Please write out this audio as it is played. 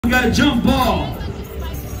got a jump ball.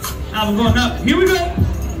 Now we're going up. Here we go.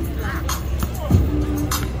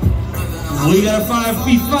 We got a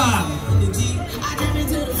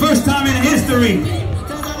 5v5. First time in history.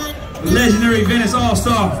 Legendary Venice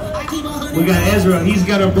All-Star. We got Ezra. He's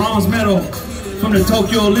got a bronze medal from the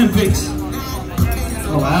Tokyo Olympics.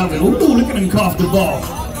 Oh, wow. Ooh, look at him cough the ball.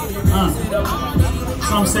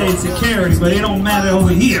 Some say it's a carry, but it don't matter over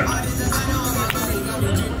here.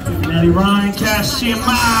 Matty Ryan, cash him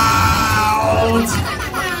out.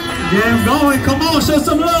 Get him going. Come on, show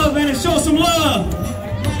some love, man. Show some love.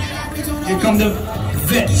 Here come the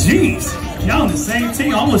vet. Jeez, y'all on the same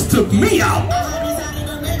team. Almost took me out.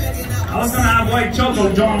 I was gonna have white choco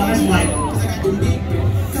drawn on this mic.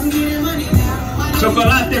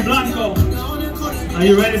 Chocolate Blanco. Are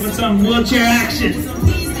you ready for some wheelchair action?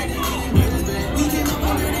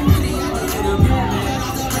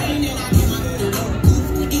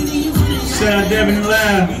 Shout out Devin and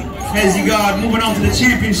Lab. As you got moving on to the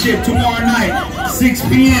championship tomorrow night, 6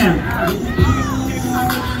 p.m.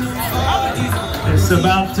 It's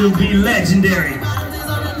about to be legendary.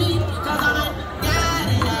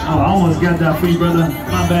 Oh, I almost got that for you, brother.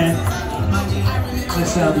 My bad.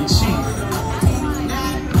 That's how we cheat.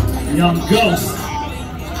 Young Ghost.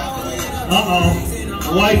 Uh-oh.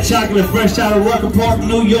 White chocolate fresh out of Rucker Park,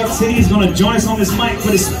 New York City is going to join us on this mic for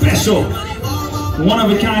this special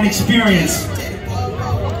one-of-a-kind experience.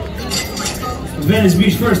 Venice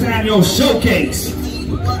Beach first annual showcase,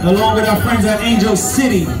 along with our friends at Angel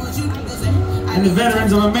City and the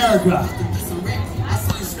Veterans of America.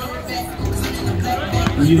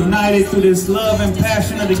 United through this love and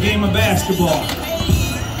passion of the game of basketball.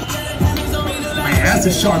 Man, that's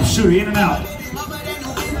a sharp shooter, in and out.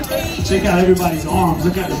 Check out everybody's arms,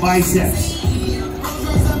 look at the biceps.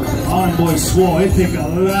 Arm boys swole, it takes a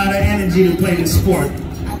lot of energy to play this sport.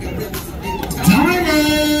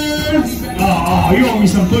 Timer! Oh, you owe me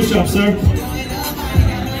some push-ups, sir.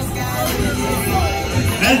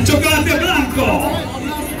 El Chocolate Blanco!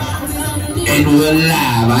 And we're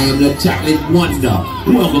live. I am the Chocolate Wonder.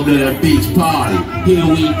 Welcome to the beach party. Here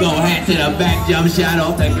we go. Hat to the back, jump shot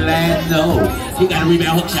off the glass. No. He got a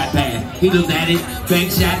rebound hook shot pass. He looks at it.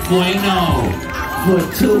 Bank shot, boy, no. For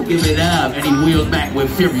two, give it up. And he wheels back with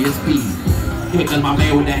furious speed. Here comes my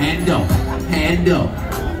man with the handle. Handle.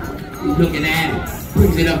 He's looking at it.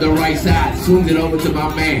 Brings it up the right side. Swings it over to my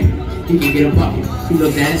man. He can get a bucket. He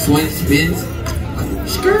looks at it. Swings, spins.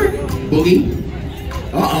 Skirt. Boogie.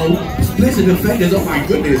 Uh-oh, splits and defenders, oh my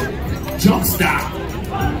goodness. Jump stop.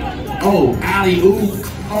 Oh, alley-oop.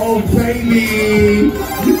 Oh, baby.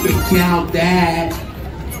 You can count that.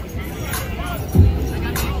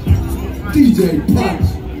 DJ Punch.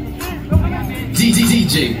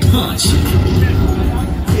 DJ Punch.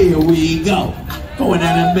 Here we go. Going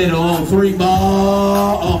down the middle on 3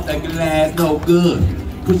 ball. Off the glass, no good.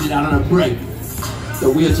 Push it out on a break. The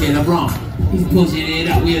wheelchair LeBron. He's pushing it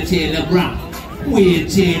up, wheelchair LeBron.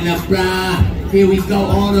 Wheelchair LeBron, here we go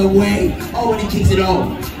all the way. Oh, and he kicks it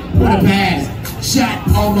off. What a pass. Shot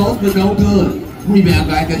almost, but no good. Rebound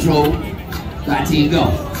got control. Got team go.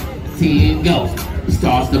 Team go.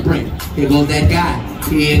 Starts the break. Here goes that guy.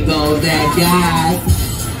 Here goes that guy.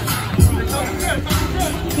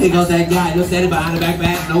 Here goes that guy. Looks at it behind the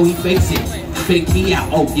back. No, he fakes it. Fake me out.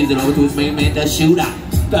 Oh, gives it over to his main man, the shooter.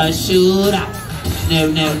 The shooter.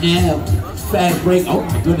 No. Fast break. Oh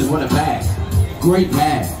my goodness, what a pass. Great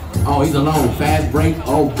pass. Oh, he's alone. Fast break.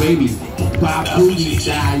 Oh, baby. Bob Boogie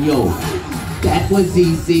style, yo. That was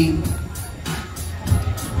easy.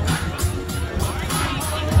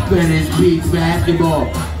 Venice Beach Basketball.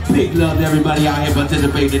 Big love to everybody out here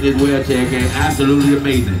participating in this wheelchair game. Absolutely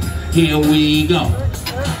amazing. Here we go.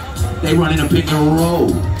 They running a pick and roll.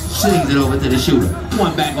 Slings it over to the shooter.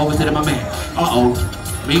 One back over to my man. Uh-oh.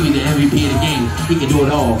 Maybe the MVP of the game. He can do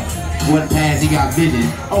it all. One pass, he got vision.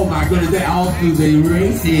 Oh my goodness, that all through the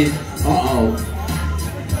races. Uh-oh.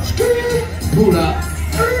 Skirt. Pull up.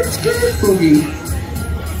 Skirt. Boogie.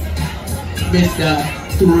 Mr.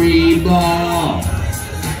 3 ball.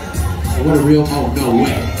 What a real, oh no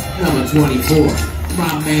way. Number 24.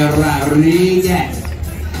 My man Rodriguez.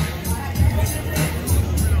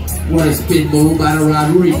 What a spin move by the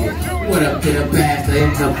Rodriguez. What up to the passer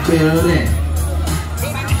in the building.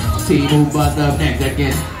 Team who bust up next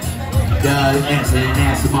against Doug Ensign and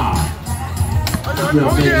Asmar.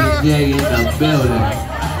 Little baby J in the building.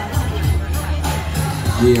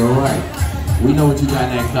 Yeah, alright. We know what you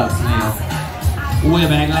got in that cups now. We're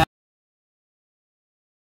back live.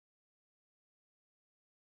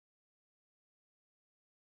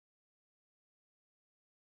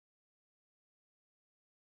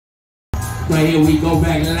 But here we go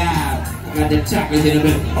back live. Got the chocolate in the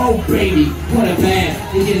middle. Oh baby, what a pass.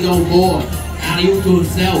 He get his own board. Alley-oop to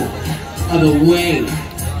himself. Other way.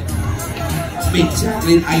 Mint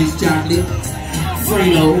chocolate, ice chocolate.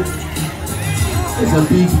 Frito. It's a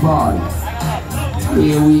beach party.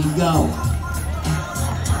 Here we go.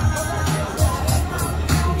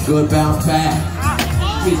 Good bounce back.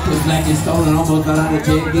 Gets the black and stolen, almost got out of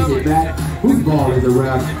jail, gets it back. Whose ball is the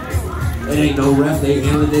ref? It ain't no ref, they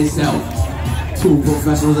handle it themselves. Two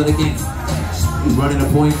professionals of the game. He's running the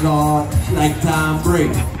point guard like Tom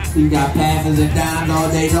Brady. He got passes and dimes all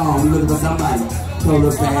day long. We looking for somebody. Throw the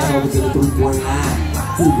pass over to the 3-point line.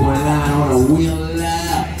 2-point line on a wheel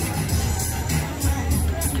up.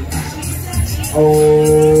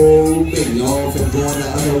 Oh, baby, off and going the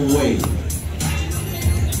other way.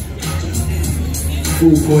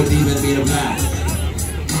 Full court defense being applied.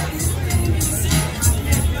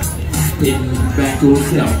 Spinning back to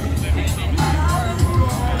himself.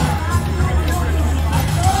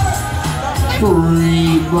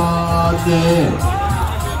 Free ball there.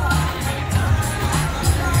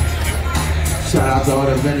 Shout out to all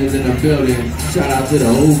the vendors in the building. Shout out to the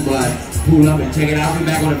whole bud. Pull up and check it out. We're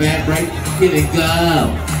back on the bad break. Here we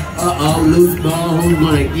go. Uh-oh, loose ball. Who's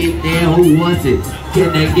gonna get there? Who wants it?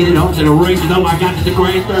 Can they get it home to the races? Oh my God, it's the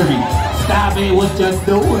Grand Derby. Stop it, what you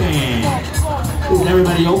doing? Is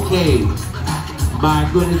everybody okay? My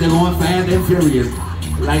goodness, they're going fast and furious.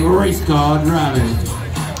 Like race car driving.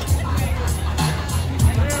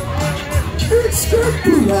 It's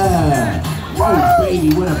spectacular. Oh baby,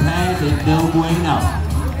 what a pass and no bueno.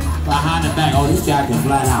 Behind the back, oh this guy can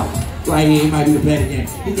flat out. Right here, he might be the better again.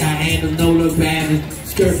 He got handles, no look passes,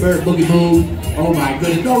 skirt bird, boogie boom. Oh my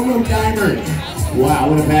goodness, no look diamond. Wow,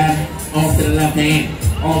 what a pass. Off to the left hand.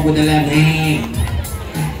 Off with the left hand.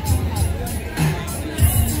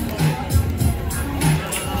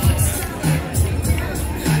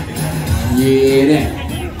 Yeah, that.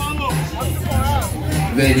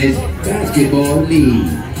 Venice Basketball League.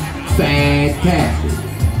 Fantastic.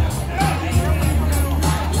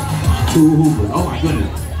 Two hoopers. Oh my goodness.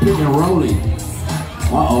 Pick and rolling.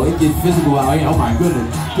 Uh-oh, it gets physical out here. Oh my goodness.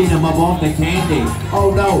 Getting him up off the candy.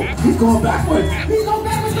 Oh no, he's going backwards. He's going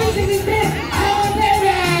backwards. He's dead. Oh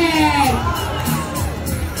baby!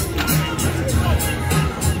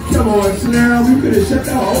 Come on, Snell. We could have shut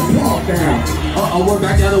the whole block down. Uh-oh, we're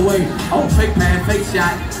back the other way. Oh, fake pass, fake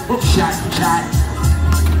shot. Hook shot, shot.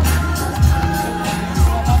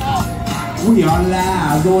 We are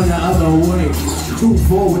live, going the other way.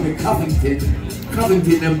 2-4 with the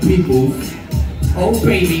Covington, them people. Oh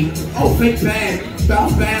baby, oh fake pass,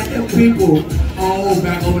 bounce back them people. Oh,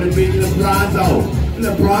 back over the big LeBronzo.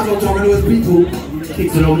 LeBronzo talking to his people.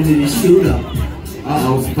 Kicks it over to the shooter.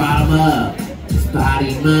 Uh-oh, spot him up. Spot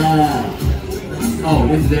him up. Oh,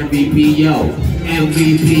 this is MVP, yo.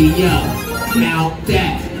 MVP, yo. Count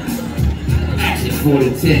that. Action for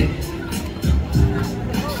the 10.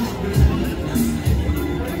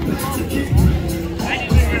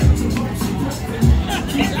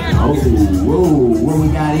 Oh, whoa, what we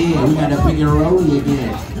got here? We got the pick and rollie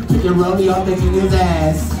again. Pick and rollie, y'all thinking his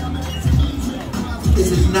ass.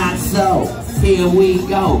 This is not so. Here we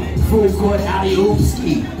go. Full court alley-oop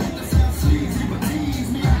ski.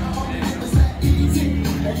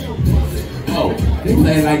 Oh, they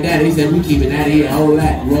play like that. They said we keeping that here. Hold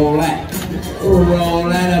that, roll that. Roll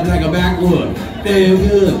that up like a backwood. Damn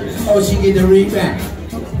good. Oh, she get the rebound.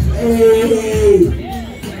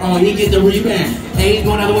 Hey. Oh, he get the rebound. And he's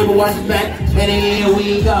going out of the way, but watch his back. And then here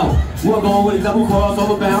we go. We're going with a double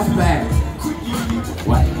crossover bounce back.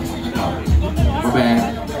 What? Oh, my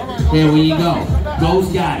bad. Here we go. Goes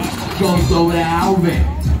got it. Goes over to Alvin.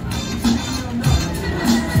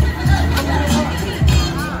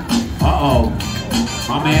 Uh-oh.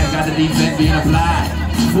 My man's got the defense being applied.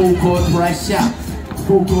 Full court pressure.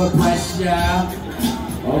 Full court pressure.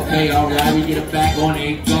 Okay, all right, we get it back on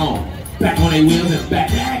it. Gone. Back on their wheels and back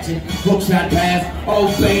to action. Hook shot pass.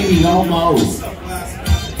 Oh baby, almost.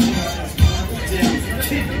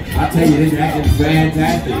 I tell you, this action is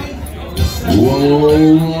fantastic.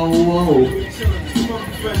 Whoa, whoa, whoa.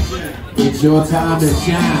 It's your time to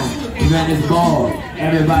shine. Venice Ball.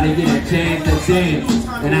 Everybody get a chance to dance.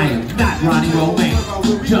 And I am not Ronnie Romain.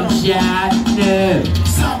 Jump shot, no.